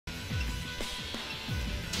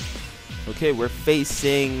Okay, we're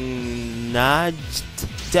facing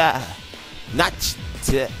Najta.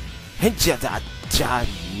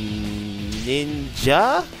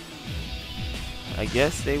 Ninja? I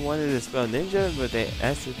guess they wanted to spell ninja, but they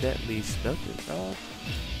accidentally spelled it wrong.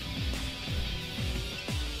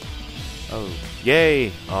 Oh,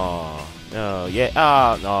 yay! Oh, no, yeah,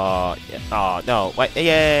 oh, no, oh, no, wait,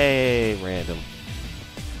 yay! Random.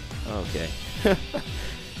 Okay.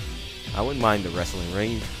 I wouldn't mind the wrestling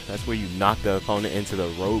ring. That's where you knock the opponent into the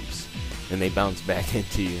ropes and they bounce back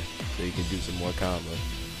into you, so you can do some more combo.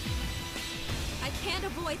 I can't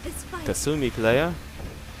avoid this fight. Kasumi player.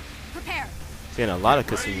 Prepare. Seeing a lot of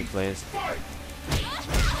Kasumi players.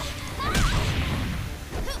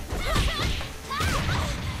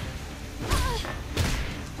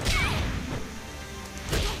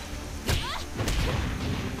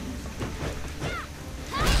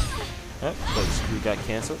 Oh, but screw got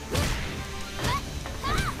canceled.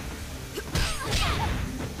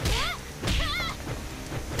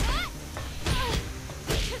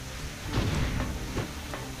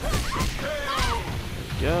 There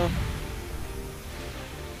we go.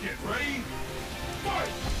 Get ready, fight!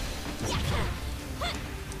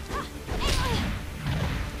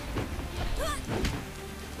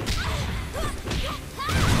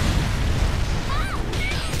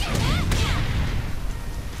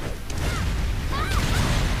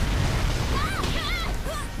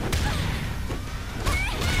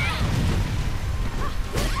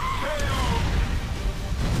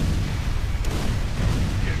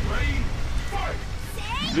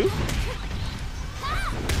 Loop.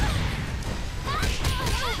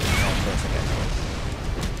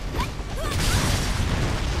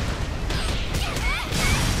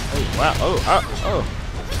 Oh wow!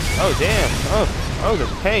 Oh damn! Oh the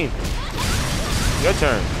pain! Your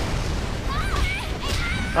turn.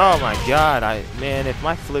 Oh my God! Man, if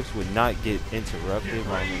my flips would not get interrupted,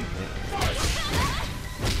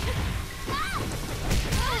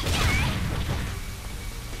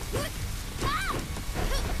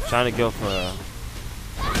 trying to go for a...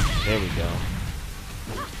 There we go.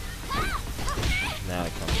 Now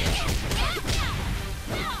it comes out.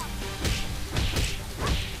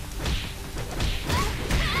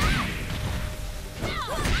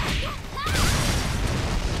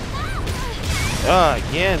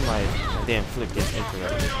 Again, my damn flip gets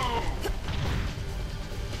interrupted.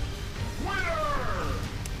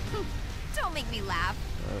 Don't make me laugh.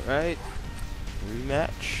 Alright.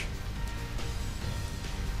 Rematch.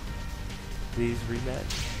 Please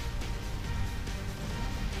rematch.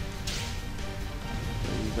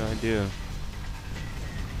 What are you gonna do?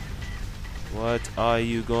 What are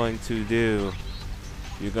you going to do?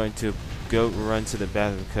 You're going to go run to the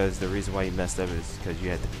bathroom because the reason why you messed up is because you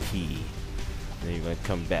had to pee. And then you're going to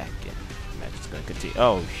come back and the match is going to continue.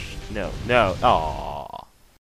 Oh, no. Aww.